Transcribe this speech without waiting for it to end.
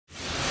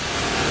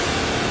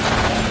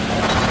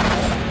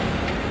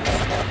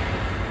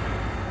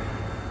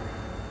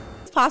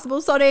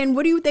possible. So then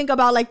what do you think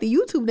about like the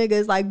YouTube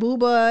niggas like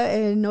Booba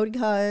and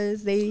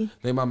Noticuz?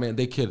 They my man.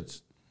 They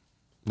kids.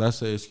 That's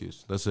the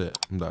excuse. That's it.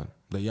 I'm done.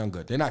 They're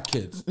younger. They're not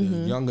kids. They're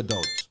young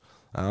adults.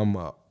 I'm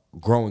a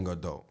growing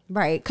adult.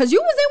 Right. Because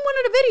you was in one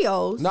of the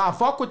videos. Nah, I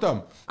fuck with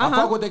them. I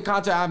fuck with their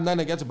content. I have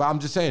nothing against it. But I'm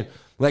just saying,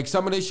 like,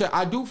 some of this shit,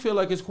 I do feel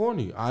like it's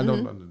corny. I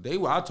don't.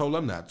 I told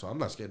them that, so I'm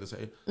not scared to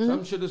say it.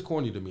 Some shit is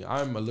corny to me.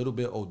 I'm a little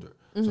bit older.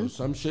 So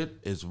some shit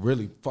is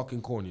really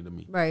fucking corny to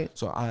me. Right.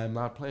 So I am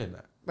not playing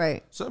that.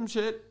 Right. Some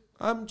shit,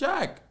 I'm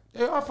Jack.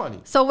 They are funny.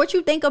 So what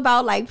you think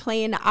about like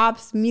playing the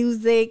ops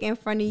music in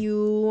front of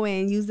you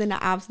and using the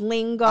ops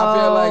lingo? I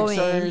feel like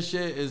certain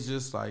shit is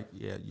just like,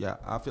 yeah.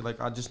 I feel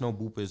like I just know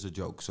Boop is a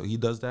joke. So he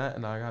does that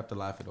and I have to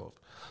laugh it off.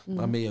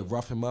 I may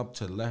rough him up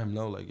to let him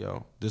know like,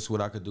 yo, this is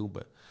what I could do.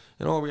 But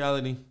in all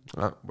reality,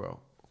 bro,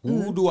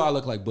 who do I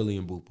look like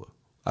bullying Boopa?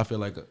 I feel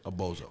like a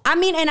bozo. I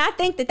mean, and I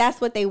think that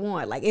that's what they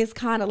want. Like, it's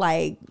kind of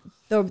like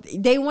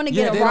they want to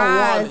get a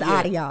rise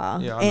out of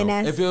y'all. Yeah, and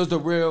that's, if it was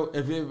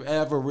if it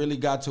ever really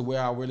got to where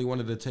I really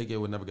wanted to take it, it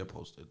would never get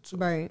posted. So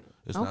right.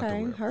 It's not the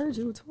real. Heard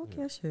you talk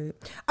your shit.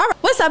 All right.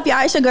 What's up,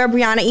 y'all? It's your girl,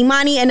 Brianna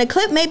Imani, and the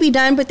clip may be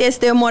done, but there's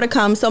still more to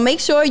come. So make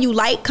sure you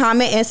like,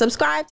 comment, and subscribe.